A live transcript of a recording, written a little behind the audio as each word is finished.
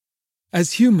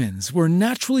As humans, we're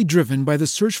naturally driven by the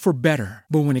search for better.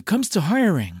 But when it comes to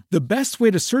hiring, the best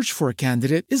way to search for a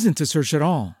candidate isn't to search at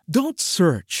all. Don't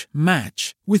search,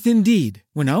 match with Indeed.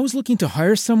 When I was looking to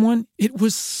hire someone, it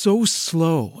was so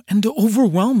slow and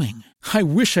overwhelming. I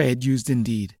wish I had used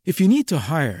Indeed. If you need to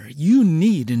hire, you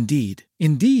need Indeed.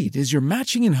 Indeed is your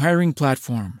matching and hiring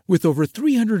platform with over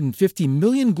 350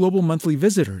 million global monthly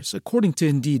visitors, according to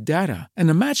Indeed data, and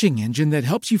a matching engine that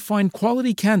helps you find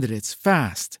quality candidates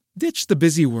fast. Ditch the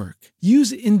busy work.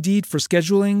 Use Indeed for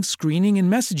scheduling, screening,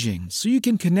 and messaging so you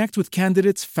can connect with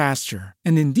candidates faster.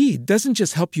 And Indeed doesn't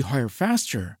just help you hire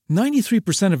faster.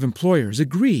 93% of employers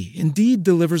agree Indeed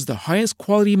delivers the highest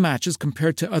quality matches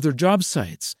compared to other job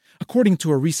sites, according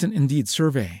to a recent Indeed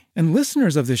survey. And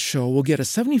listeners of this show will get a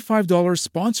 $75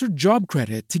 sponsored job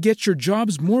credit to get your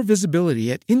jobs more visibility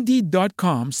at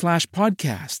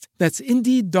Indeed.com/podcast. That's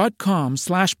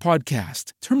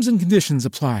Indeed.com/podcast. Terms and conditions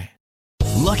apply.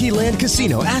 Lucky Land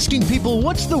Casino, asking people,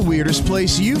 what's the weirdest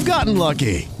place you've gotten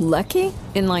lucky? Lucky?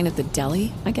 In line at the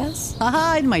deli, I guess?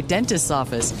 Aha, in my dentist's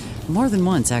office. More than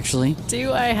once, actually.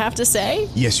 Do I have to say?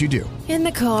 Yes, you do. In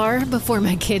the car before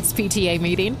my kids' PTA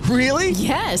meeting. Really?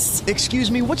 Yes. Excuse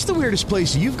me, what's the weirdest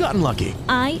place you've gotten lucky?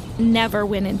 I never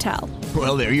win and tell.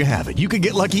 Well, there you have it. You can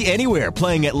get lucky anywhere,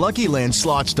 playing at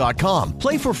LuckyLandSlots.com.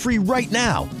 Play for free right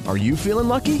now. Are you feeling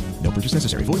lucky? No purchase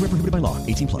necessary. Void where prohibited by law.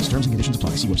 18+. Terms and conditions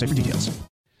apply. See website for details.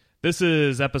 This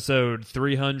is episode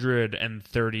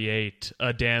 338,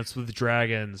 A Dance with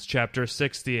Dragons, chapter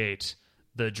 68,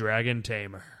 The Dragon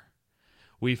Tamer.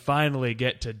 We finally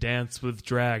get to dance with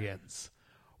dragons,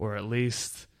 or at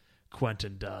least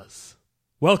Quentin does.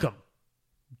 Welcome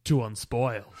to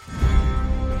Unspoiled.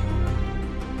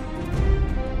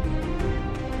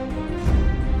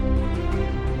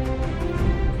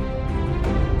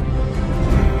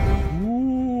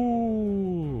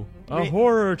 A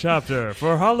horror chapter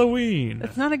for Halloween.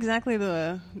 That's not exactly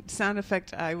the sound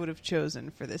effect I would have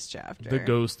chosen for this chapter. The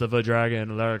ghost of a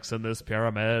dragon lurks in this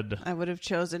pyramid. I would have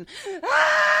chosen...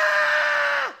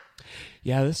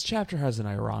 Yeah, this chapter has an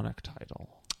ironic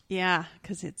title. Yeah,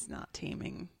 because it's not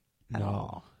taming at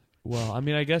all. Well, I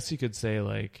mean, I guess you could say,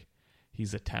 like,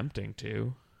 he's attempting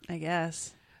to. I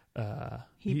guess.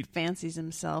 He fancies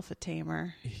himself a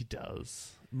tamer. He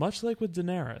does. Much like with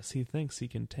Daenerys, he thinks he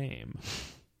can tame.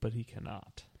 But he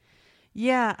cannot.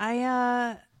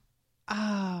 Yeah,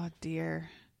 oh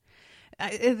dear.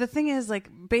 The thing is,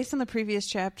 like, based on the previous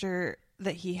chapter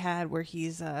that he had where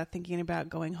he's thinking about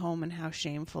going home and how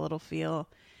shameful it'll feel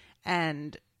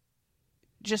and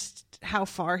just how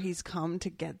far he's come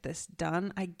to get this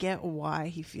done, I get why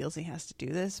he feels he has to do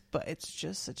this, but it's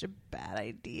just such a bad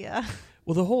idea.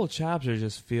 Well, the whole chapter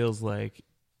just feels like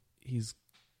it's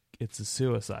a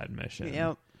suicide mission.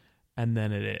 Yep. And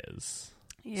then it is.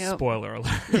 Yep. Spoiler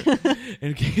alert.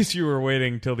 In case you were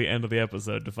waiting till the end of the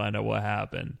episode to find out what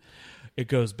happened, it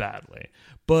goes badly.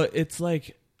 But it's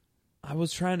like, I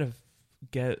was trying to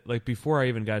get, like, before I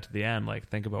even got to the end, like,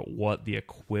 think about what the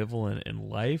equivalent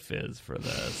in life is for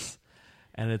this.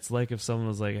 And it's like if someone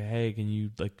was like, hey, can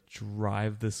you, like,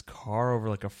 drive this car over,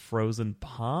 like, a frozen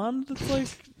pond? It's like,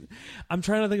 I'm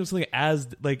trying to think of something as,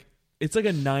 like, it's like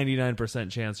a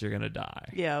 99% chance you're going to die.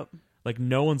 Yep. Like,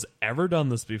 no one's ever done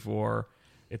this before.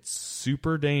 It's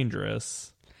super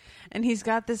dangerous. And he's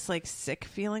got this, like, sick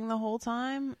feeling the whole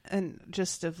time. And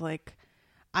just of, like,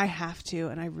 I have to,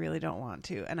 and I really don't want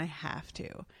to, and I have to.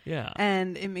 Yeah.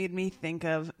 And it made me think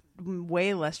of,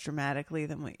 way less dramatically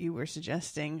than what you were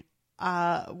suggesting,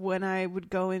 when I would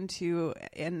go into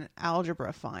an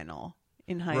algebra final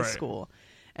in high school.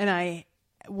 And I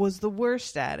was the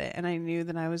worst at it, and I knew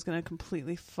that I was going to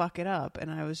completely fuck it up,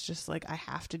 and I was just like, I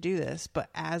have to do this.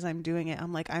 But as I'm doing it,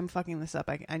 I'm like, I'm fucking this up.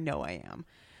 I know I am.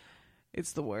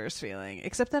 It's the worst feeling.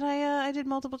 Except that I did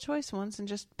multiple choice once and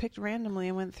just picked randomly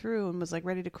and went through and was like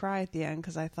ready to cry at the end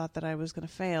because I thought that I was going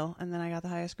to fail, and then I got the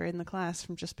highest grade in the class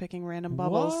from just picking random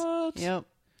bubbles. What? Yep.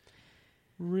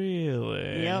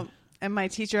 Really? Yep. And my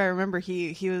teacher, I remember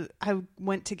I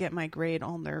went to get my grade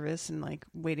all nervous and like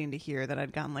waiting to hear that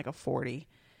I'd gotten like a 40.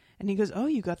 And he goes, oh,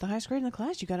 you got the highest grade in the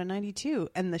class. You got a 92.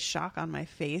 And the shock on my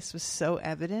face was so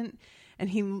evident. And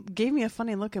he gave me a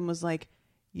funny look and was like,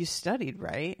 you studied,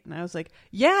 right? And I was like,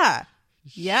 yeah,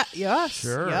 yes,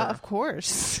 sure. Yeah, of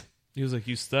course. He was like,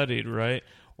 you studied, right?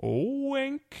 Oh,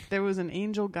 wink. There was an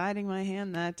angel guiding my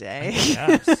hand that day.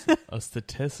 Yes, a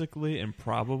statistically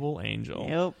improbable angel.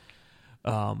 Yep.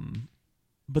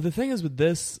 But the thing is with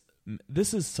this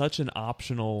is such an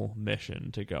optional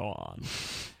mission to go on.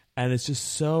 And it's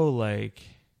just so, like,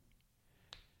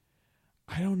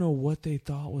 I don't know what they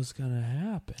thought was going to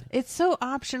happen. It's so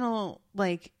optional,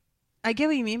 like, I get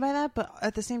what you mean by that, but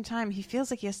at the same time, he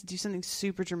feels like he has to do something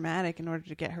super dramatic in order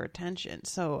to get her attention.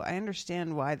 So I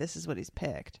understand why this is what he's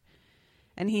picked.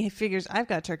 And he figures, I've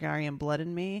got Targaryen blood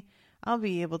in me. I'll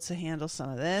be able to handle some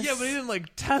of this. Yeah, but he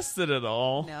didn't test it at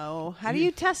all. No. How do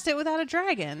you test it without a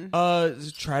dragon?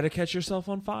 Try to catch yourself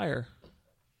on fire.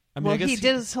 I mean, well, I guess he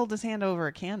did hold his hand over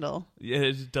a candle. Yeah,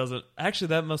 it doesn't. Actually,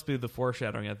 that must be the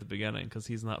foreshadowing at the beginning, because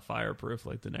he's not fireproof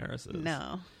like Daenerys is.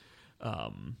 No.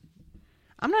 I'm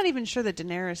not even sure that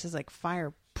Daenerys is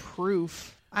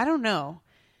fireproof. I don't know.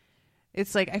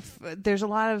 It's there's a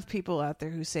lot of people out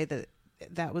there who say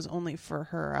that was only for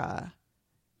her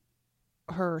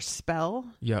her spell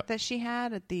that she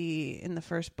had in the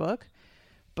first book,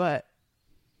 but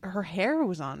her hair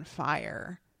was on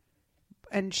fire.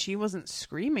 And she wasn't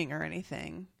screaming or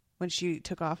anything when she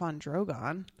took off on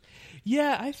Drogon.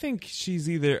 Yeah, I think she's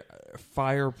either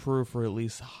fireproof or at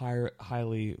least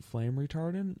highly flame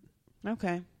retardant.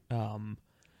 Okay.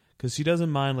 Because she doesn't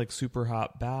mind super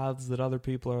hot baths that other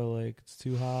people are it's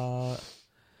too hot.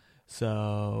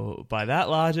 So by that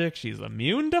logic, she's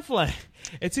immune to flame.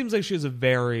 It seems like she has a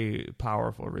very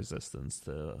powerful resistance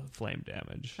to flame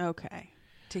damage. Okay.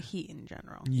 To heat in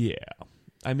general. Yeah.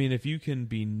 I mean, if you can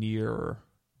be near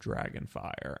dragon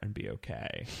fire and be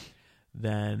okay,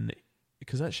 then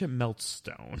because that shit melts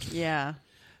stone. Yeah.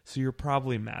 So you're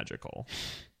probably magical.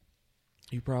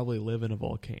 You probably live in a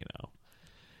volcano.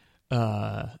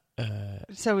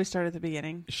 So we start at the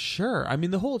beginning. Sure. I mean,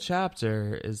 the whole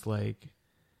chapter is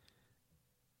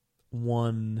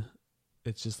one.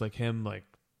 It's just him,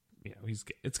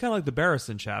 it's kind of like the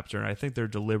Barristan chapter, and I think they're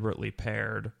deliberately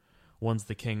paired. One's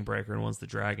the Kingbreaker and one's the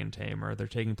Dragon Tamer. They're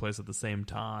taking place at the same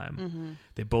time. Mm-hmm.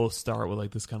 They both start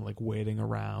with this kind of waiting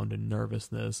around and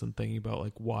nervousness and thinking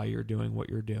about why you're doing what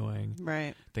you're doing.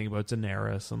 Right. Thinking about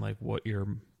Daenerys and what your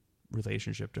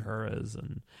relationship to her is. And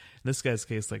in this guy's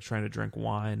case, trying to drink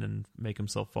wine and make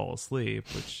himself fall asleep,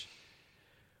 which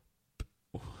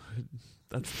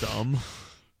that's dumb.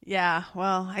 Yeah,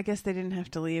 well, I guess they didn't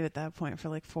have to leave at that point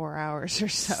for 4 hours or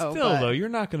so. Still, though, you're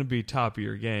not going to be top of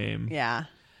your game. Yeah.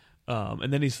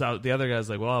 And then he saw the other guy's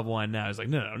well, I'll have wine now. He's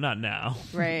no, not now.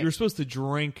 Right. You're supposed to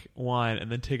drink wine and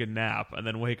then take a nap and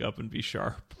then wake up and be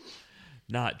sharp.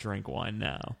 Not drink wine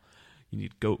now. You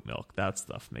need goat milk. That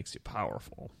stuff makes you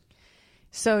powerful.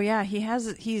 So yeah,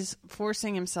 he's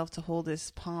forcing himself to hold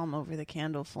his palm over the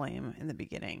candle flame in the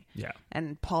beginning. Yeah.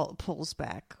 And Paul pulls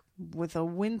back with a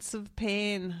wince of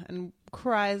pain and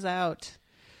cries out.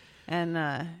 And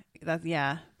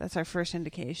that's our first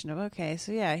indication of, okay,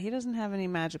 so yeah, he doesn't have any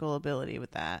magical ability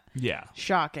with that. Yeah.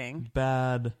 Shocking.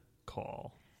 Bad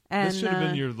call. And this should have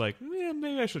been your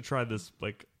maybe I should try this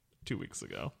 2 weeks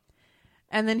ago.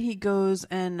 And then he goes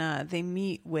and they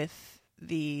meet with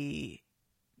the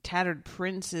Tattered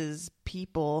Prince's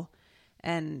people,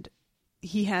 and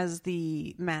he has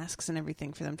the masks and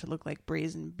everything for them to look like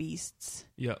brazen beasts.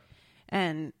 Yep.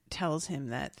 And tells him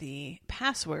that the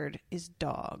password is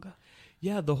dog.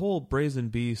 Yeah, the whole brazen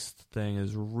beast thing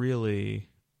is really...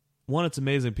 One, it's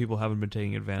amazing people haven't been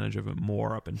taking advantage of it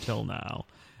more up until now.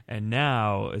 And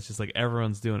now, it's just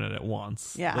everyone's doing it at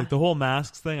once. Yeah. The whole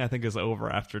masks thing, I think, is over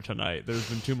after tonight. There's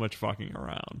been too much fucking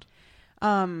around.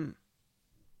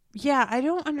 Yeah, I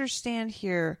don't understand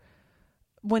here.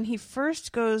 When he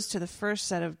first goes to the first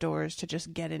set of doors to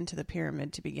just get into the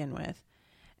pyramid to begin with,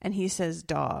 and he says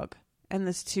dog... And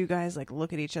these two guys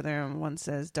look at each other, and one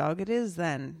says, "Dog, it is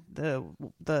then.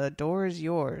 The door is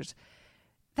yours."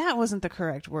 That wasn't the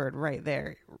correct word right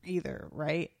there either,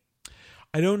 right?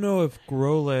 I don't know if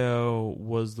Groleo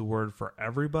was the word for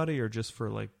everybody or just for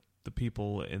the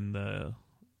people in the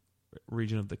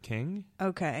region of the king.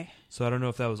 Okay. So I don't know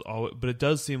if that was all, but it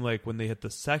does seem like when they hit the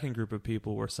second group of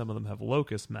people, where some of them have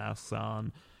locust masks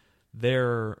on,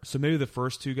 so maybe the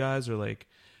first two guys are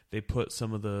they put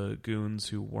some of the goons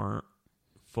who weren't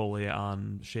fully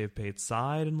on Shave Pate's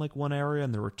side in one area,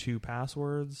 and there were two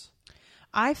passwords.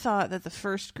 I thought that the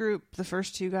first group, the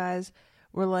first two guys,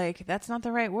 were that's not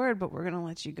the right word, but we're going to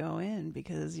let you go in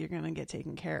because you're going to get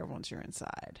taken care of once you're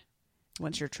inside,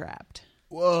 once you're trapped.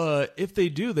 If they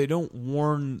do, they don't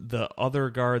warn the other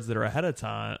guards that are ahead of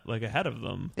time, ahead of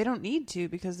them. They don't need to,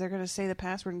 because they're going to say the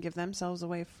password and give themselves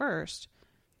away first.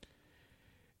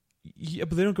 Yeah,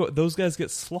 but they don't go. Those guys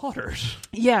get slaughtered.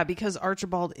 Yeah, because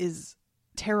Archibald is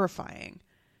terrifying.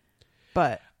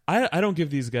 But I don't give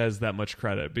these guys that much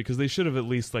credit, because they should have at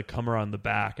least come around the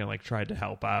back and tried to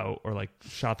help out, or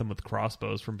shot them with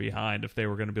crossbows from behind if they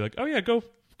were going to be oh yeah, go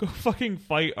fucking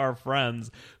fight our friends,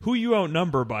 who you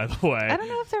outnumber, by the way. I don't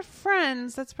know if they're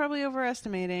friends. That's probably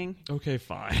overestimating. Okay,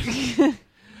 fine.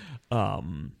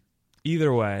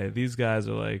 Either way, these guys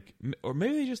are like, or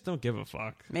maybe they just don't give a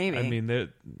fuck. Maybe. I mean,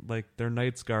 they're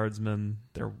Knights Guardsmen.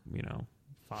 They're,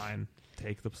 fine.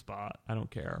 Take the spot. I don't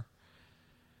care.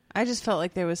 I just felt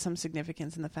like there was some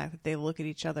significance in the fact that they look at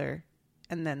each other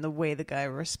and then the way the guy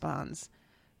responds.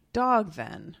 Dog,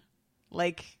 then.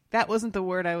 Like, that wasn't the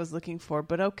word I was looking for,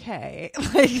 but okay.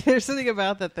 Like, there's something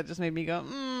about that just made me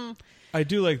go, I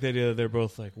do like the idea that they're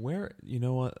both like, where, you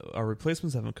know what? Our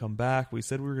replacements haven't come back. We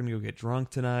said we were going to go get drunk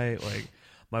tonight. Like,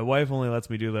 my wife only lets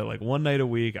me do that like one night a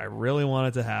week. I really want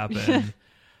it to happen.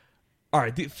 All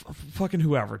right, fucking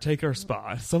whoever, take our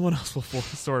spot. Someone else will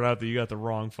sort out that you got the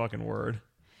wrong fucking word.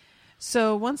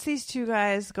 So once these two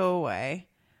guys go away,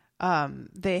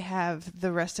 they have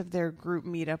the rest of their group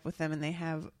meet up with them, and they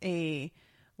have a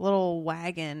little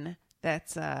wagon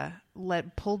that's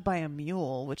pulled by a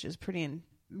mule, which is pretty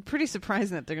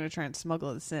surprising that they're going to try and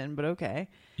smuggle this in, but okay.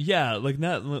 Yeah, like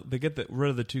they get rid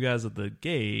of the two guys at the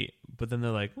gate, but then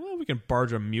they're like, well, we can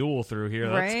barge a mule through here.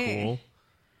 That's cool.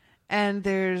 And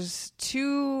there's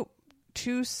two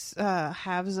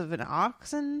halves of an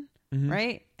oxen,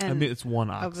 right? And I mean, it's one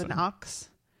oxen. Of an ox.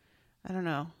 I don't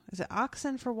know. Is it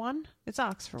oxen for one? It's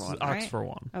ox for one, right? Ox for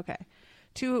one. Okay.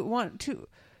 Two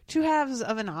halves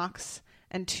of an ox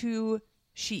and two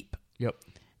sheep. Yep.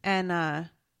 And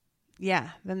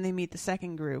then they meet the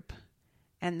second group,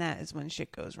 and that is when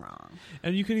shit goes wrong.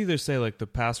 And you could either say like the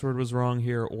password was wrong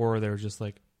here, or they're just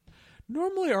like,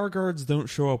 normally our guards don't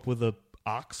show up with a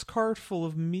ox cart full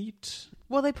of meat.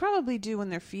 Well, they probably do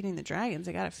when they're feeding the dragons.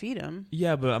 They gotta feed them.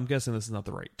 Yeah, but I'm guessing this is not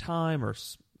the right time, or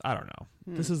I don't know.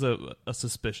 This is a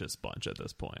suspicious bunch at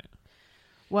this point.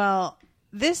 Well,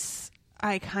 this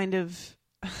I kind of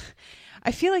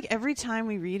I feel like every time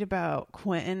we read about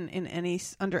Quentin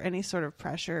under any sort of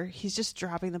pressure, he's just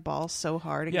dropping the ball so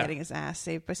hard and getting his ass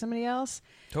saved by somebody else.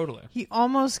 Totally. He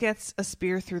almost gets a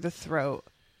spear through the throat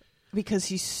because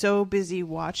he's so busy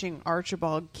watching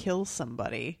Archibald kill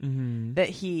somebody that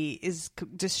he is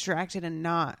distracted and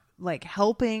not like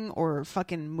helping or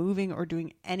fucking moving or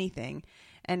doing anything.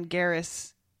 And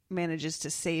Garrus manages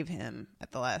to save him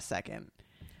at the last second.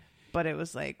 But it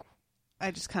was like,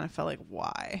 I just kind of felt like,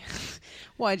 why?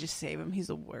 Why just save him? He's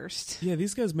the worst. Yeah,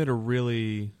 these guys made a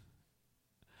really...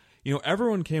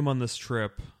 everyone came on this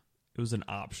trip. It was an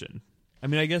option. I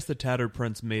mean, I guess the Tattered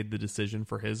Prince made the decision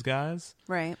for his guys.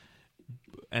 Right.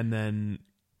 And then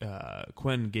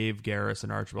Quentin gave Garrus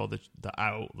and Archibald the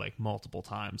out like multiple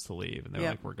times to leave. And they're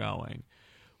like, we're going.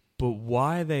 But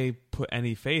why they put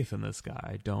any faith in this guy,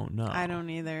 I don't know. I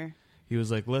don't either. He was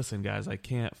like, listen, guys, I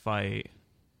can't fight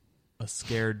a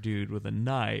scared dude with a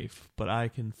knife, but I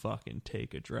can fucking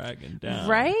take a dragon down.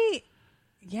 Right?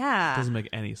 Yeah. Doesn't make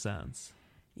any sense.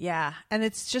 Yeah. And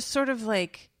it's just sort of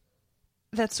like,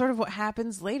 that's sort of what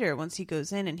happens later once he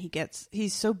goes in and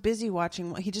he's so busy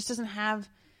watching, he just doesn't have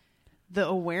the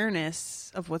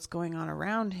awareness of what's going on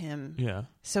around him. Yeah.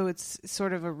 So it's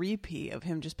sort of a repeat of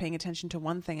him just paying attention to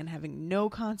one thing and having no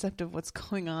concept of what's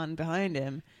going on behind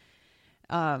him.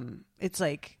 It's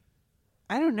like,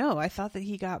 I don't know. I thought that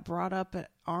he got brought up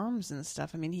at arms and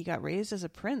stuff. I mean, he got raised as a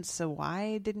prince, so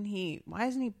why isn't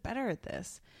he better at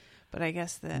this? But I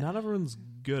guess that not everyone's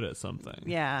good at something.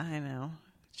 Yeah, I know.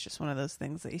 It's just one of those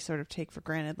things that you sort of take for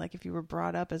granted. Like if you were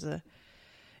brought up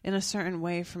in a certain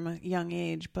way from a young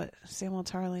age, but Samuel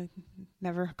Tarly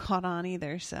never caught on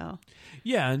either. So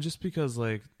yeah, and just because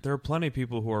like there are plenty of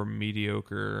people who are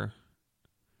mediocre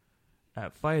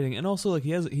at fighting, and also like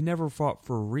he never fought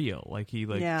for real. Like he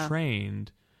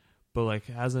trained, but like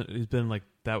he's been like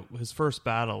that his first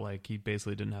battle. Like he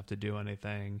basically didn't have to do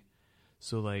anything.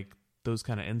 So like those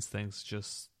kind of instincts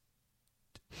just.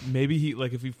 Maybe he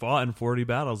like if he fought in 40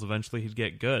 battles, eventually he'd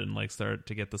get good and like start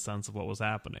to get the sense of what was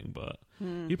happening, but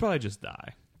he'd probably just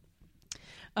die.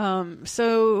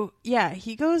 So yeah,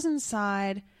 he goes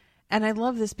inside, and I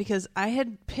love this because I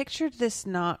had pictured this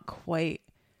not quite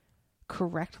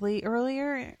correctly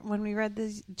earlier when we read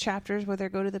these chapters where they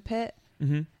go to the pit.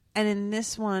 Mm-hmm. And in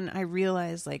this one, I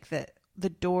realized like that the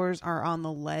doors are on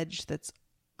the ledge that's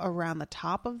around the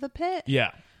top of the pit.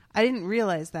 Yeah. I didn't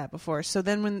realize that before. So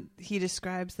then when he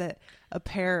describes that a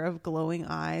pair of glowing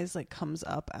eyes like comes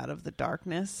up out of the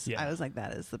darkness, I was like,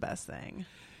 that is the best thing.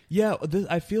 Yeah,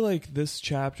 I feel like this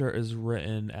chapter is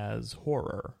written as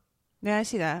horror. Yeah, I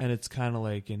see that. And it's kind of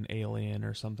like an Alien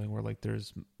or something where like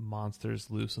there's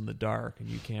monsters loose in the dark and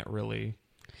you can't really...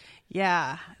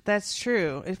 Yeah, that's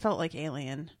true. It felt like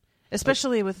Alien.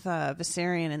 Especially with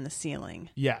Viserion in the ceiling.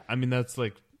 Yeah, I mean, that's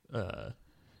like... but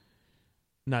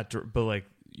like...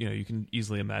 you can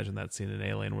easily imagine that scene in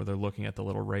Alien where they're looking at the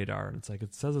little radar and it's like,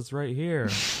 it says it's right here.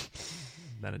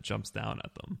 Then it jumps down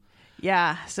at them.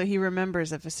 Yeah, so he remembers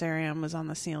that Viserion was on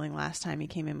the ceiling last time he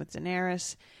came in with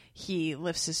Daenerys. He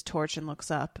lifts his torch and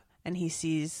looks up, and he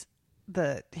sees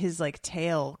his like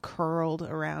tail curled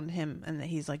around him, and that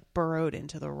he's like burrowed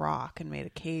into the rock and made a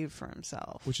cave for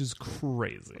himself. Which is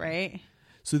crazy. Right?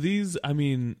 So these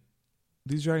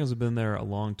dragons have been there a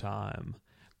long time.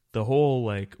 The whole,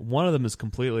 like, one of them is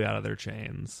completely out of their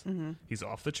chains. Mm-hmm. He's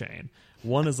off the chain.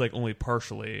 One is like only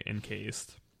partially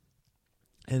encased.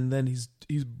 And then he's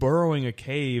burrowing a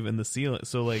cave in the ceiling.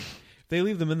 So like if they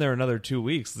leave them in there another 2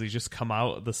 weeks, does he just come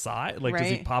out the side? Like Does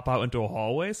he pop out into a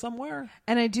hallway somewhere?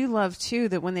 And I do love too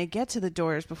that when they get to the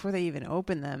doors before they even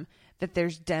open them, that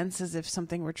there's dents as if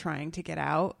something were trying to get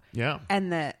out. Yeah.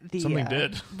 And that something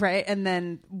did. Right. And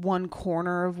then one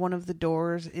corner of one of the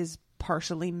doors is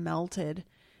partially melted,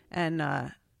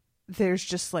 and there's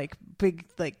just like big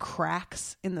like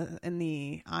cracks in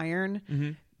the iron.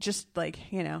 Mm-hmm. Just like,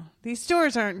 these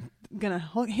doors aren't going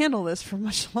to handle this for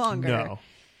much longer. No.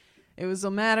 It was a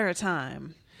matter of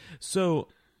time. So,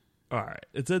 all right.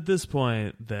 It's at this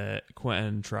point that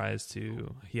Quentin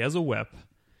he has a whip.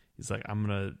 He's like, I'm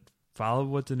going to follow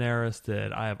what Daenerys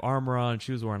did. I have armor on.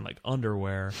 She was wearing like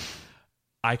underwear.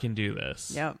 I can do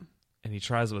this. Yep. And he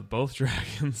tries it with both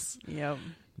dragons. Yep.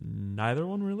 Neither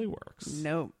one really works.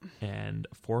 Nope. And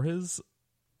for his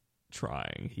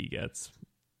trying, he gets...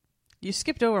 You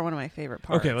skipped over one of my favorite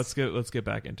parts. Okay, let's get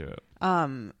back into it.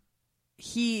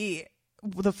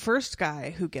 The first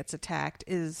guy who gets attacked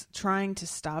is trying to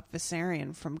stop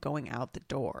Viserion from going out the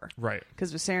door. Right.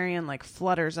 Because Viserion like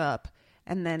flutters up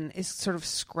and then is sort of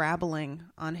scrabbling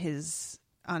on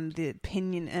the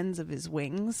pinion ends of his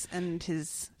wings and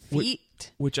his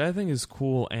feet. Which I think is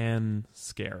cool and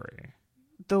scary.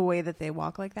 The way that they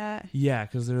walk like that? Yeah,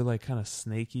 because they're like kind of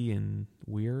snaky and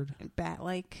weird. And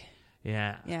bat-like.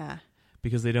 Yeah. Yeah.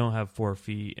 Because they don't have 4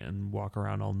 feet and walk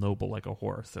around all noble like a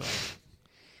horse. Like...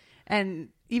 And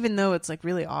even though it's like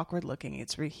really awkward looking,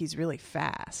 he's really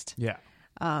fast. Yeah.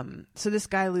 So this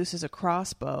guy looses a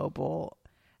crossbow bolt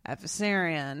at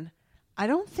Viserion. I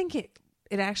don't think it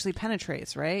actually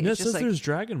penetrates, right? No, it's it says there's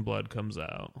dragon blood comes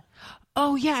out.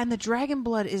 Oh yeah, and the dragon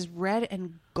blood is red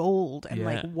and gold and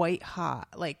like white hot.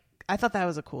 Like I thought that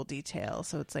was a cool detail.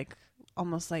 So it's like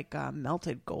almost like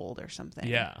melted gold or something.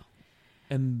 Yeah.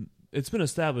 And it's been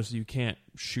established you can't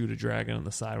shoot a dragon on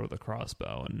the side with a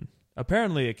crossbow, and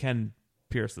apparently it can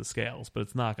pierce the scales, but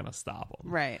it's not going to stop them.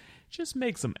 Right. It just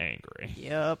makes them angry.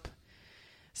 Yep.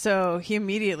 So he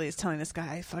immediately is telling this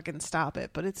guy, fucking stop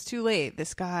it. But it's too late.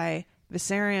 This guy,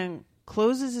 Viserion,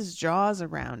 closes his jaws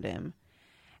around him,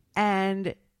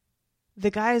 and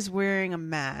the guy is wearing a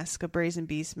mask, a Brazen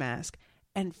Beast mask,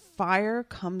 and fire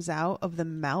comes out of the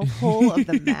mouth hole of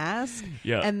the mask.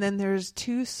 Yeah. And then there's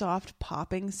 2 soft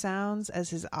popping sounds as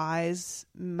his eyes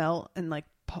melt and like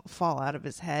fall out of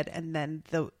his head, and then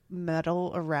the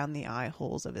metal around the eye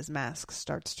holes of his mask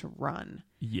starts to run.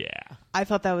 Yeah. I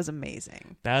thought that was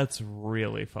amazing. That's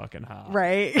really fucking hot.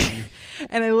 Right?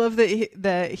 And I love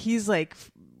that he's like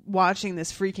watching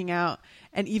this freaking out,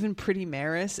 and even Pretty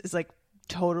Maris is like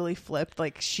totally flipped.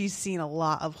 Like she's seen a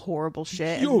lot of horrible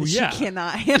shit, and she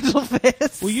cannot handle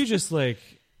this. Well, you just like,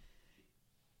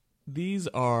 these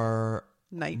are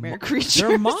nightmare creatures.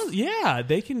 They're yeah,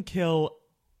 they can kill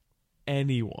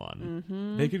anyone.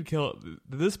 Mm-hmm. They could kill.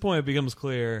 At this point, it becomes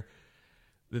clear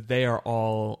that they are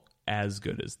all as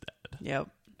good as dead. Yep.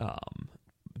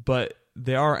 But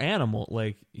they are animal.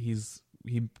 Like he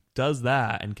does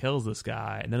that and kills this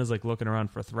guy, and then is like looking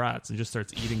around for threats and just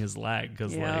starts eating his leg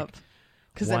because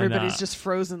everybody's just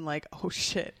frozen. Like, oh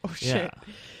shit, oh shit.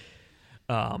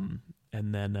 Yeah.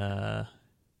 And then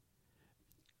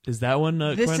is that when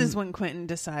this is when Quentin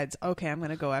decides, okay, I'm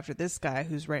going to go after this guy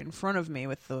who's right in front of me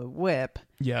with the whip.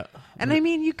 Yeah. And I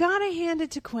mean, you got to hand it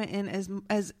to Quentin,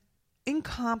 as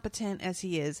incompetent as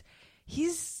he is.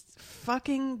 He's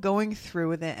fucking going through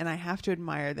with it, and I have to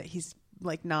admire that he's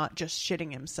like not just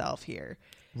shitting himself here.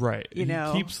 Right. He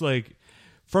keeps like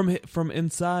from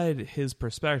inside his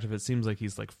perspective, it seems like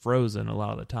he's like frozen a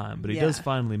lot of the time, but he does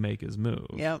finally make his move.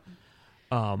 Yep.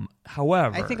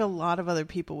 However, I think a lot of other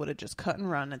people would have just cut and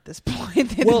run at this point.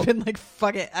 They'd have been like,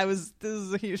 fuck it. This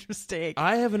is a huge mistake.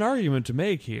 I have an argument to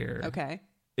make here. Okay.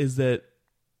 Is that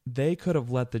they could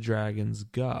have let the dragons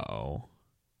go.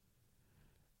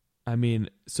 I mean,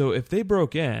 so if they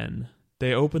broke in,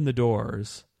 they opened the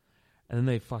doors, and then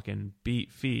they fucking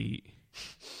beat feet.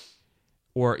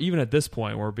 Or even at this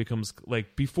point where it becomes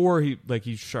like before he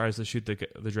tries to shoot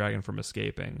the dragon from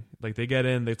escaping. Like they get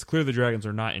in, it's clear the dragons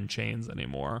are not in chains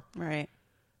anymore. Right.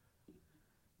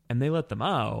 And they let them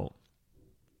out.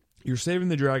 You're saving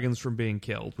the dragons from being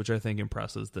killed, which I think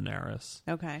impresses Daenerys.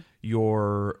 Okay.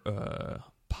 You're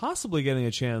possibly getting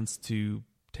a chance to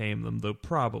tame them, though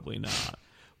probably not.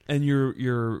 And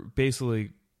you're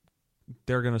basically,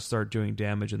 they're going to start doing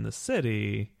damage in the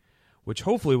city, which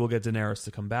hopefully will get Daenerys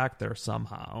to come back there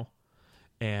somehow.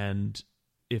 And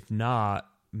if not,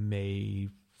 may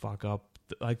fuck up.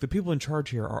 Like, the people in charge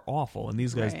here are awful, and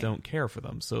these guys don't care for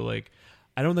them. So, like,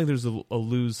 I don't think there's a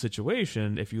lose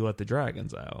situation if you let the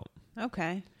dragons out.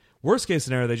 Okay. Worst case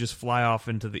scenario, they just fly off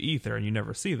into the ether and you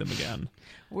never see them again.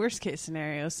 Worst case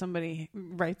scenario, somebody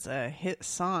writes a hit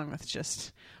song with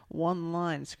just one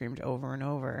line screamed over and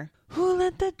over. Who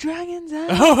let the dragons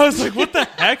out? Oh, I was like, what the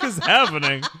heck is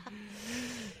happening?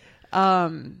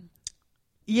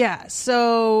 Yeah,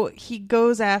 so he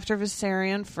goes after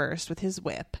Viserion first with his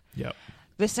whip. Yep.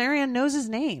 Viserion knows his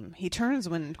name. He turns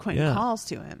when Quentin calls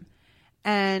to him.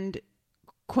 And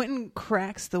Quentin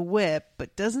cracks the whip,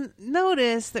 but doesn't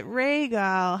notice that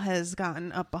Rhaegal has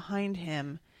gotten up behind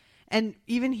him. And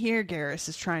even here, Garrus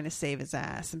is trying to save his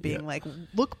ass and being like,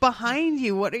 look behind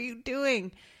you. What are you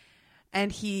doing?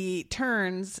 And he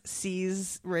turns,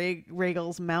 sees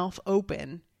Rhaegal's mouth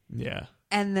open. Yeah.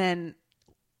 And then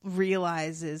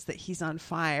realizes that he's on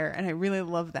fire. And I really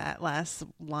love that last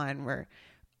line where,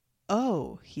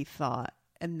 oh, he thought,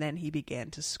 and then he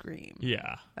began to scream.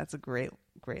 Yeah. That's a great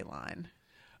line.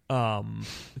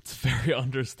 It's very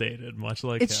understated, much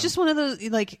like it's him. just one of those,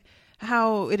 like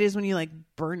how it is when you like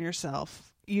burn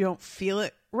yourself. You don't feel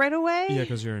it right away. Yeah,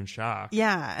 because you're in shock.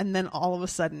 Yeah, and then all of a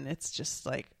sudden it's just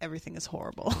like everything is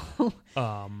horrible.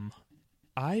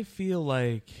 I feel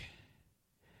like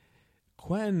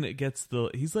Quentin gets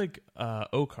he's like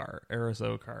Oakheart, Eris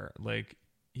Oakheart. Like,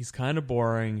 he's kind of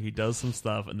boring. He does some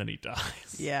stuff and then he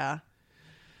dies. Yeah.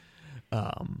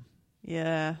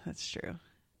 Yeah, that's true.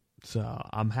 So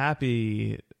I'm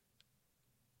happy.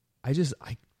 I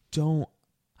don't.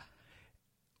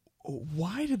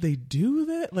 Why did they do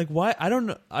that? Like, why? I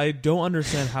don't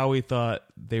understand how he thought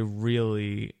they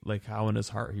really, like, how in his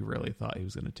heart he really thought he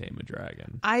was going to tame a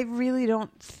dragon. I really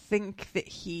don't think that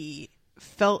he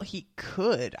felt he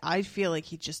could. I feel like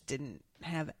he just didn't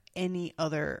have any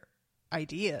other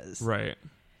ideas. Right.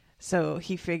 So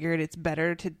he figured it's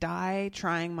better to die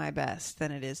trying my best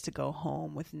than it is to go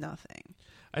home with nothing.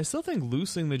 I still think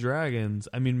loosing the dragons,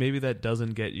 I mean, maybe that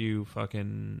doesn't get you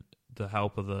fucking the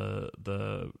help of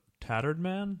the tattered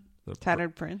man?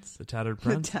 Tattered prince? The tattered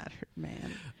prince? The tattered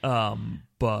man.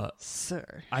 But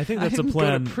Sir, I think that's a plan.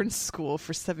 plan. Go to prince school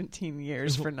for 17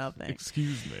 years for nothing.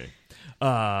 Excuse me.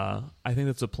 I think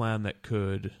that's a plan that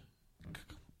could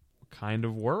kind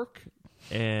of work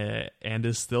and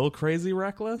is still crazy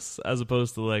reckless, as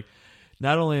opposed to, like,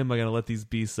 not only am I going to let these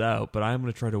beasts out, but I'm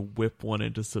going to try to whip one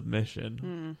into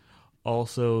submission.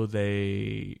 Also,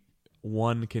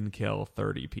 one can kill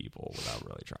 30 people without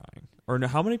really trying. Or no,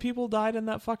 how many people died in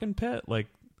that fucking pit? Like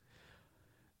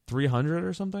 300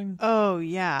 or something? Oh,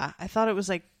 yeah. I thought it was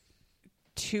like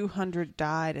 200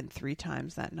 died and 3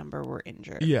 times that number were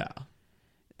injured. Yeah.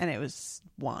 And it was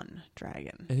one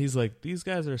dragon. And he's like, these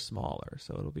guys are smaller,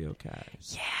 so it'll be okay.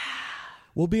 Yeah.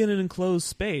 We'll be in an enclosed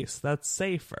space. That's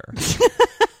safer.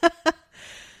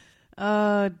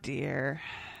 Oh, dear.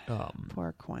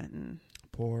 Poor Quentin.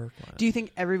 Poor Quentin. Do you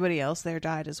think everybody else there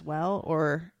died as well?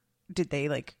 Or did they,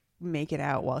 like, make it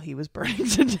out while he was burning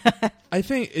to death? I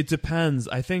think it depends.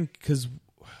 I think because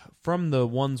from the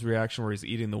one's reaction where he's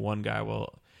eating the one guy,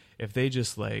 well, if they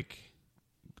just, like,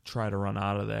 try to run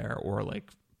out of there or, like,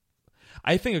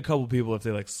 I think a couple people, if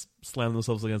they, like, slam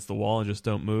themselves against the wall and just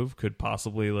don't move, could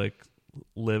possibly, like,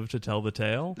 live to tell the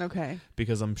tale. Okay.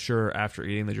 Because I'm sure after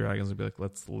eating the dragons, they'll be like,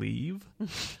 let's leave.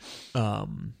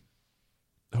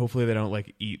 Hopefully they don't,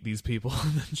 like, eat these people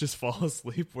and then just fall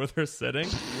asleep where they're sitting.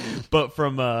 But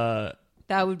from that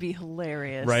would be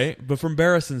hilarious. right? But from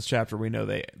Barristan's chapter, we know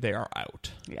they are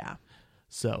out. Yeah.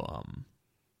 So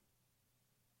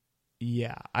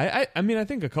yeah. I mean, I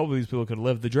think a couple of these people could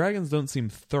live. The dragons don't seem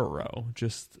thorough.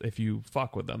 Just if you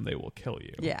fuck with them, they will kill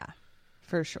you. Yeah.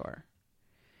 For sure.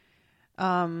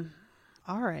 All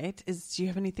right. Do you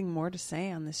have anything more to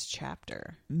say on this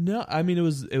chapter? No, I mean, it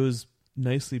was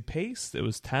nicely paced. It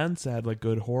was tense. It had, like,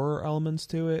 good horror elements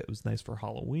to it. It was nice for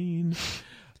Halloween.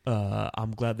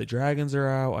 I'm glad the dragons are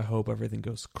out. I hope everything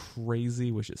goes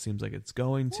crazy, which it seems like it's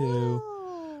going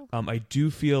to. I do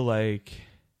feel like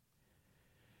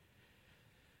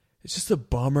it's just a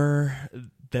bummer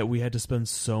that we had to spend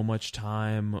so much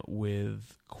time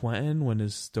with Quentin when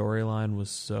his storyline was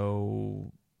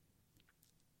so,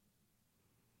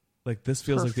 like, this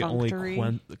feels like the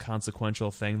only consequential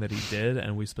thing that he did,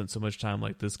 and we spent so much time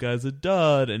like, this guy's a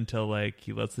dud, until, like,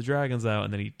 he lets the dragons out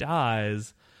and then he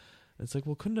dies. It's like,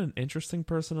 well, couldn't an interesting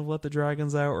person have let the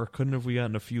dragons out, or couldn't have we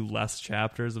gotten a few less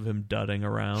chapters of him dudding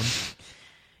around?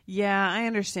 Yeah, I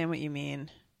understand what you mean.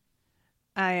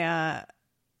 I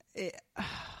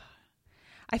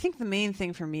think the main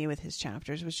thing for me with his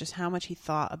chapters was just how much he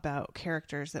thought about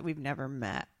characters that we've never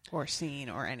met or seen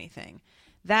or anything.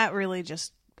 That really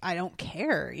just, I don't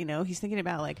care. You know, he's thinking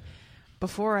about like,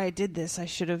 before I did this, I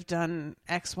should have done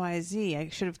X, Y, Z. I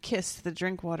should have kissed the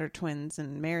Drinkwater twins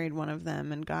and married one of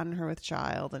them and gotten her with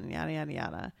child and yada, yada,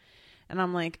 yada. And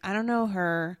I'm like, I don't know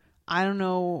her. I don't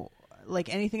know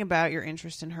like anything about your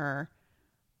interest in her.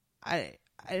 I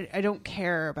don't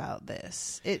care about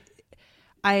this.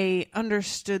 I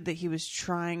understood that he was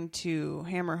trying to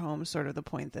hammer home sort of the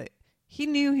point that he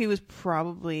knew he was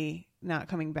probably not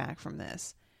coming back from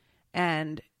this,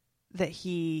 and that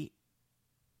he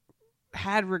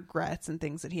had regrets and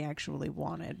things that he actually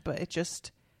wanted, but it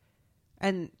just,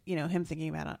 and you know, him thinking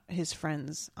about his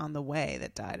friends on the way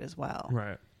that died as well.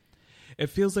 Right. It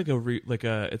feels like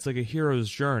it's like a hero's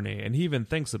journey, and he even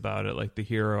thinks about it like the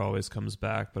hero always comes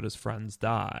back, but his friends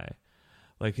die.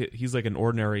 Like he's like an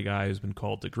ordinary guy who's been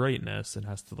called to greatness and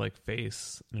has to like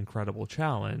face an incredible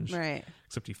challenge. Right.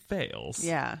 Except he fails.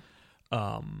 Yeah.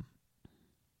 And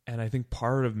I think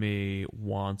part of me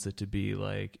wants it to be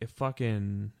like, if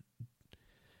fucking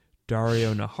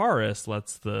Dario Naharis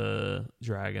lets the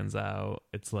dragons out,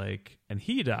 it's like, and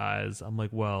he dies, I'm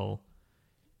like, well,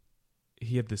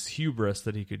 he had this hubris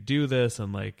that he could do this,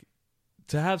 and like,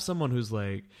 to have someone who's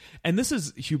like, and this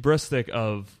is hubristic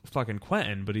of fucking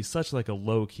Quentin, but he's such like a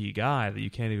low-key guy that you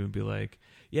can't even be like,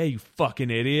 yeah, you fucking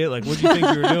idiot, like, what do you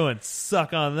think you were doing?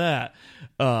 Suck on that.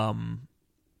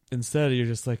 Instead, you're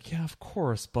just like, yeah, of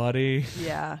course, buddy.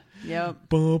 Yeah. Yep.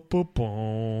 Boom, boom,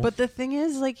 boom. But the thing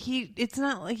is, like, it's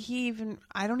not like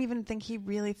I don't even think he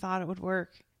really thought it would work.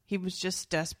 He was just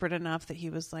desperate enough that he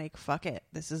was like, fuck it.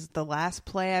 This is the last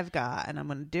play I've got, and I'm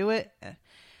going to do it.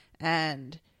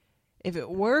 And if it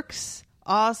works,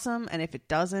 awesome. And if it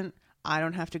doesn't, I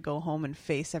don't have to go home and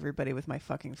face everybody with my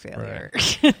fucking failure.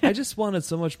 Right. I just wanted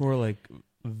so much more like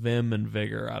vim and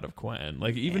vigor out of Quentin.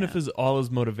 Like, even if all his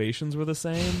motivations were the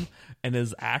same and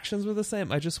his actions were the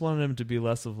same, I just wanted him to be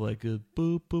less of like a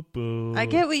boo boo boo. I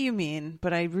get what you mean,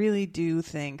 but I really do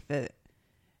think that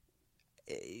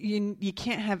you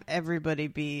can't have everybody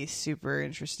be super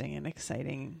interesting and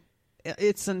exciting.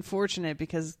 It's unfortunate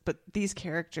but these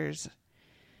characters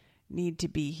need to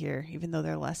be here, even though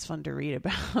they're less fun to read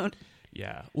about.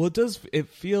 Yeah. Well, it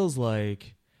feels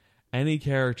like any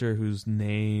character whose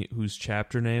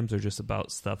chapter names are just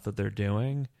about stuff that they're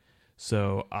doing.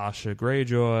 So Asha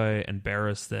Greyjoy and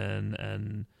Barristan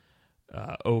and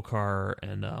Okar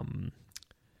and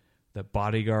the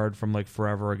bodyguard from like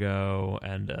forever ago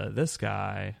and this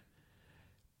guy.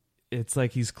 It's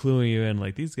like he's cluing you in,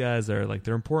 like, these guys are like,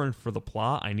 they're important for the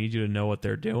plot. I need you to know what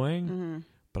they're doing,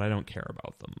 but I don't care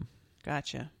about them.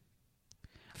 Gotcha.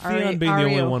 Theon being the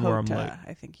only one where I'm like,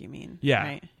 I think you mean. Yeah.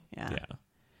 Right? Yeah.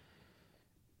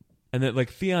 And that, like,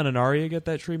 Theon and Arya get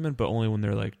that treatment, but only when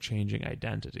they're like changing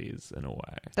identities in a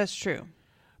way. That's true.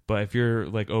 But if you're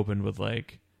like opened with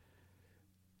like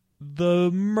the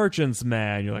merchant's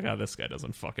man, you're like, oh, this guy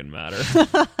doesn't fucking matter.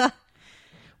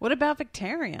 What about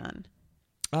Victarion?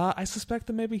 I suspect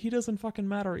that maybe he doesn't fucking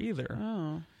matter either.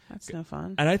 Oh, that's no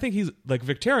fun. And I think he's like,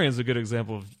 Victarion's a good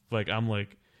example of like, I'm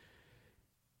like,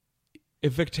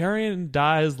 if Victarion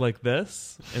dies like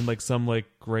this and like some like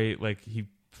great, like he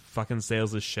fucking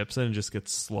sails his ships in and just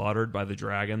gets slaughtered by the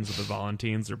dragons or the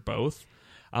Volantines or both,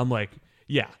 I'm like,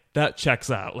 yeah, that checks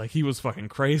out. Like, he was fucking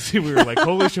crazy. We were like,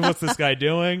 holy shit, what's this guy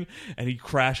doing? And he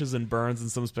crashes and burns in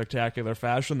some spectacular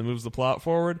fashion that moves the plot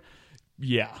forward.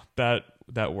 Yeah, that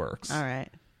works. All right.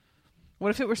 What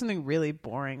if it were something really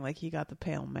boring, like he got the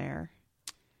pale mare?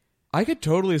 I could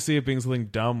totally see it being something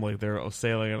dumb, like they're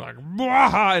sailing and like,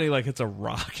 Bwah! And he like hits a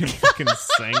rock and fucking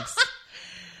sinks.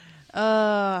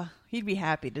 He'd be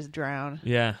happy to drown.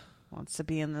 Yeah. Wants to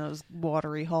be in those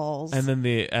watery halls. And then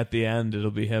at the end,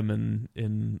 it'll be him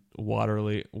in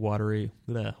Waterly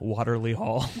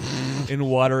Hall, in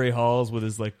watery halls with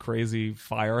his like crazy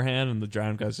fire hand, and the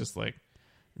drowned guy's just like,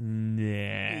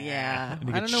 nah. Yeah,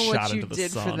 I don't know what you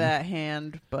did for that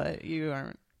hand, but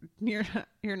you're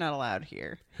not allowed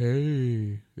here.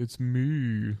 Hey, it's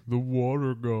me, the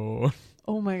water god.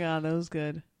 Oh my god, that was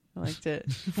good. I liked it.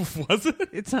 Was it?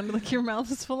 It sounded like your mouth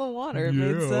is full of water. It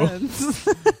Yeah. made sense.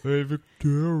 Hey,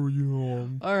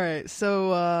 Victarion. All right,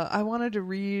 so I wanted to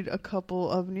read a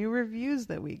couple of new reviews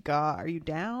that we got. Are you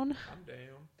down? I'm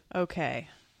down. Okay.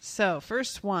 So,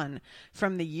 first one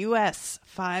from the U.S.,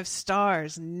 5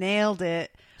 stars, nailed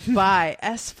it by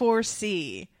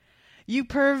S4C. You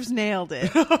pervs nailed it.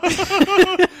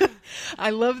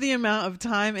 I love the amount of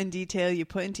time and detail you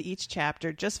put into each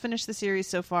chapter. Just finished the series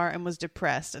so far and was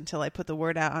depressed until I put the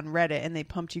word out on Reddit and they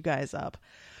pumped you guys up.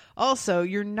 Also,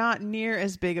 you're not near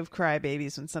as big of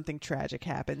crybabies when something tragic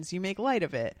happens. You make light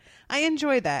of it. I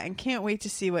enjoy that and can't wait to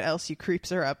see what else you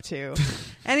creeps are up to.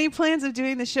 Any plans of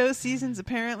doing the show seasons,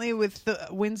 apparently with the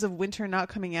Winds of Winter not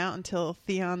coming out until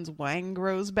Theon's wang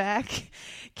grows back?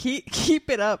 Keep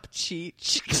it up,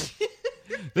 Cheech.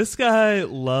 This guy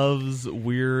loves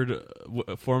weird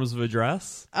forms of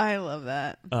address. I love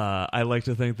that. I like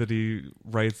to think that he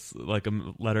writes like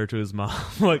a letter to his mom,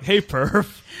 like, "Hey,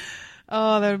 perf."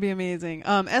 Oh, that would be amazing.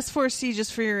 S4C,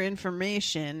 just for your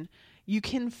information, you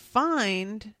can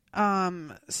find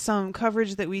some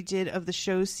coverage that we did of the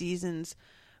show seasons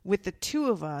with the two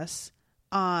of us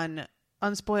on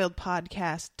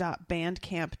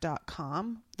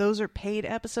unspoiledpodcast.bandcamp.com. Those are paid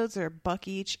episodes. They're $1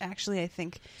 each. Actually, I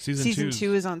think season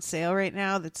 2 is on sale right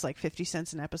now. That's like 50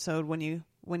 cents an episode when you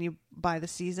buy the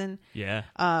season. Yeah.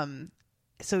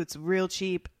 So it's real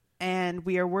cheap. And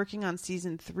we are working on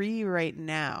season 3 right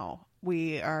now.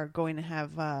 We are going to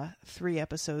have 3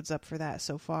 episodes up for that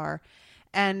so far.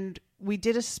 And we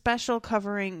did a special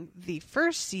covering the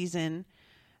first season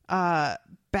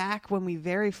back when we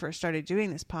very first started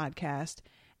doing this podcast.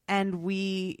 And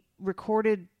we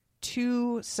recorded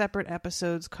 2 separate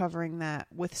episodes covering that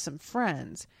with some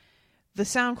friends. The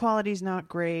sound quality is not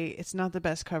great. It's not the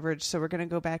best coverage. So we're going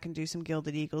to go back and do some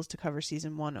Gilded Eagles to cover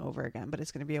season 1 over again. But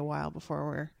it's going to be a while before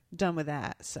we're done with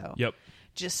that. So yep.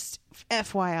 Just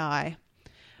FYI.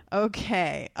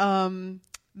 Okay.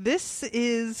 This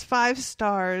is 5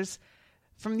 stars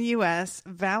from the U.S.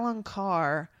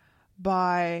 Valonqar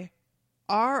by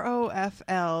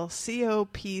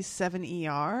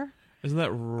ROFLCOP7ER. Isn't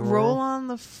that Roll on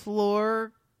the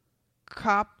floor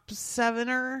cop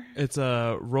 7er? It's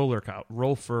a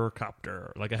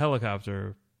Rolfercopter, like a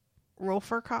helicopter.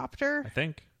 Rolfercopter? I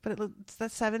think. But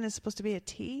that 7 is supposed to be a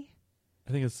T?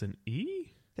 I think it's an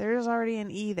E? There's already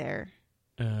an E there.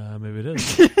 Maybe it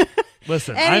is.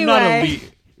 Listen, Anyway.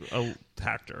 I'm not a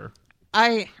actor.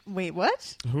 Wait,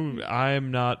 what?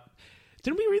 I'm not.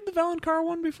 Didn't we read the Valonqar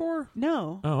one before?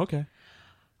 No. Oh, okay.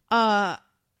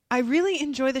 I really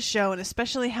enjoy the show, and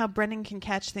especially how Brendan can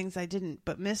catch things I didn't,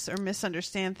 but miss or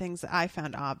misunderstand things that I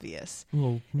found obvious.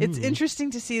 Well, It's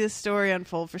interesting to see this story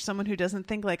unfold for someone who doesn't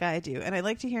think like I do, and I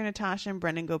like to hear Natasha and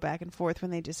Brendan go back and forth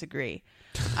when they disagree.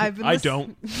 I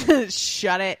don't.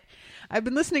 Shut it. I've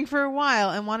been listening for a while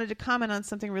and wanted to comment on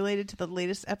something related to the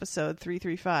latest episode,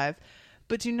 335,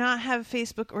 but do not have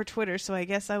Facebook or Twitter, so I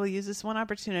guess I will use this one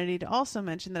opportunity to also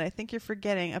mention that I think you're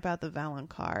forgetting about the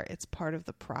Valonqar. It's part of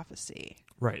the prophecy.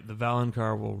 Right, the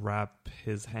Valonqar will wrap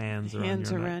his hands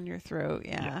around your throat,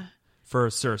 yeah. For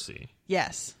Cersei.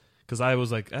 Yes. Because I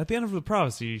was like, at the end of the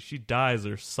prophecy, she dies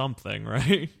or something,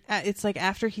 right? It's like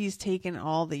after he's taken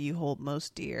all that you hold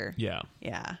most dear. Yeah.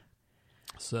 Yeah.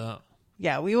 So.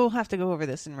 Yeah, we will have to go over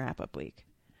this in wrap-up week.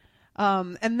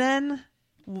 And then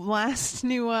last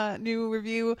new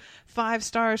review, 5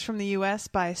 stars from the U.S.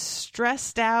 by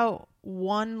Stressed Out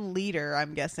 1 Liter,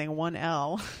 I'm guessing,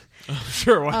 1L.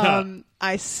 Sure, why not?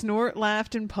 I snort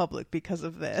laughed in public because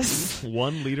of this.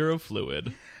 1 liter of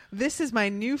fluid. This is my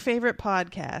new favorite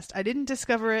podcast. I didn't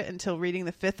discover it until reading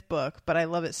the 5th book, but I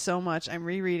love it so much I'm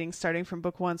rereading starting from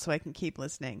book 1 so I can keep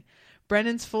listening.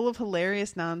 Brendan's full of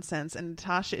hilarious nonsense, and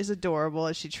Natasha is adorable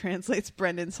as she translates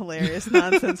Brendan's hilarious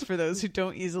nonsense for those who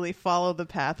don't easily follow the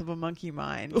path of a monkey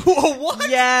mind. What?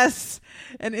 Yes!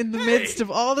 And in the midst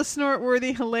of all the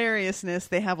snort-worthy hilariousness,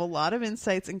 they have a lot of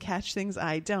insights and catch things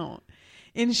I don't.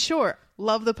 In short,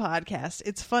 love the podcast.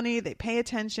 It's funny. They pay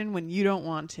attention when you don't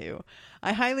want to.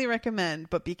 I highly recommend,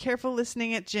 but be careful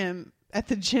listening at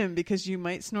the gym because you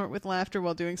might snort with laughter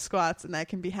while doing squats, and that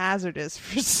can be hazardous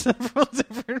for several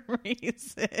different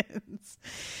reasons.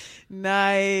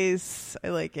 Nice. I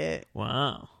like it.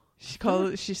 Wow.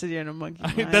 She said you're in a monkey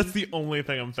mind. That's the only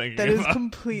thing I'm thinking That about. is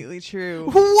completely true.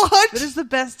 What? That is the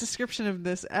best description of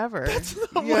this ever. That's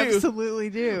not you what absolutely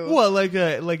do. What, like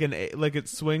it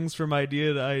swings from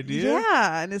idea to idea?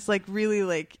 Yeah, and it's like really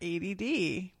like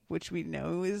ADD, which we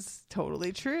know is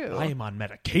totally true. I am on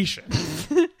medication.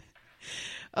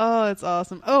 Oh, it's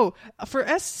awesome. Oh, for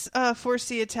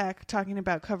S4C Attack, talking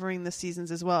about covering the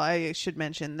seasons as well, I should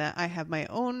mention that I have my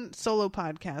own solo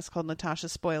podcast called Natasha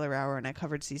Spoiler Hour, and I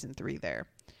covered season 3 there.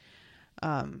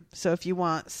 So if you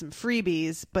want some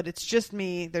freebies, but it's just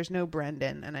me, there's no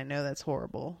Brendan, and I know that's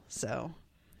horrible, so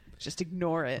just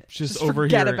ignore it. Just over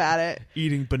forget here about it.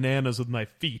 Eating bananas with my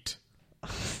feet.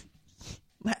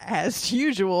 As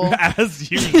usual. As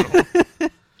usual.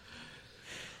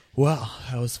 Well,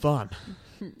 that was fun.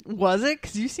 Was it?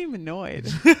 Because you seem annoyed.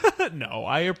 No,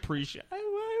 I appreciate.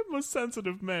 I am a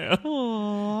sensitive man.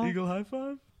 Aww. Eagle high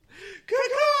five.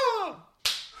 Caw-caw!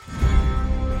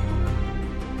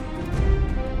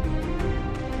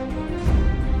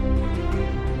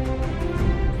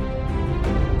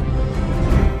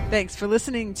 Thanks for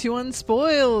listening to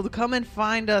Unspoiled. Come and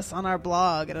find us on our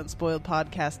blog at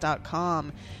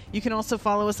unspoiledpodcast.com. You can also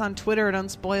follow us on Twitter at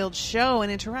Unspoiled Show and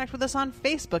interact with us on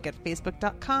Facebook at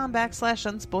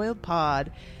facebook.com/unspoiledpod.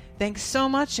 Thanks so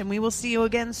much, and we will see you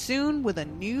again soon with a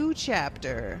new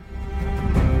chapter.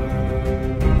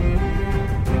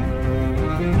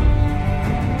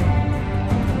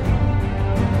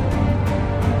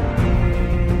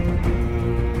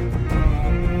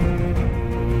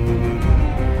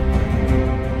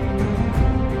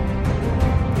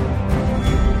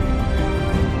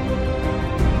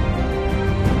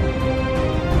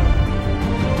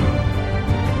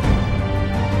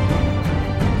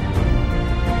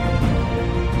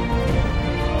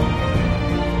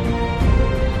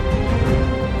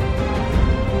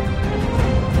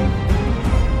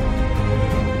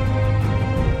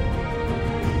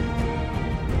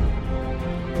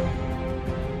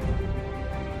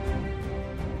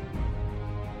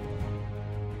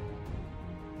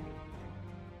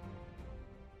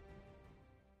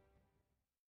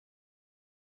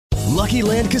 Lucky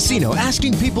Land Casino,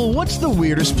 asking people, what's the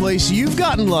weirdest place you've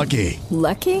gotten lucky?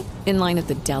 Lucky? In line at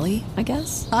the deli, I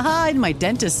guess? Aha, in my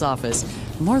dentist's office.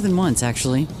 More than once,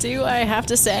 actually. Do I have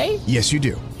to say? Yes, you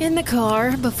do. In the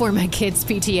car before my kids'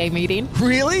 PTA meeting.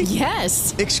 Really?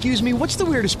 Yes. Excuse me, what's the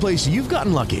weirdest place you've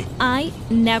gotten lucky? I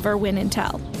never win and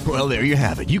tell. Well, there you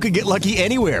have it. You can get lucky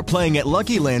anywhere, playing at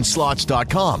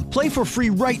LuckyLandSlots.com. Play for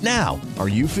free right now. Are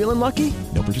you feeling lucky?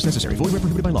 No purchase necessary. Void where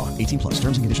prohibited by law. 18+.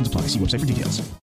 Terms and conditions apply. See website for details.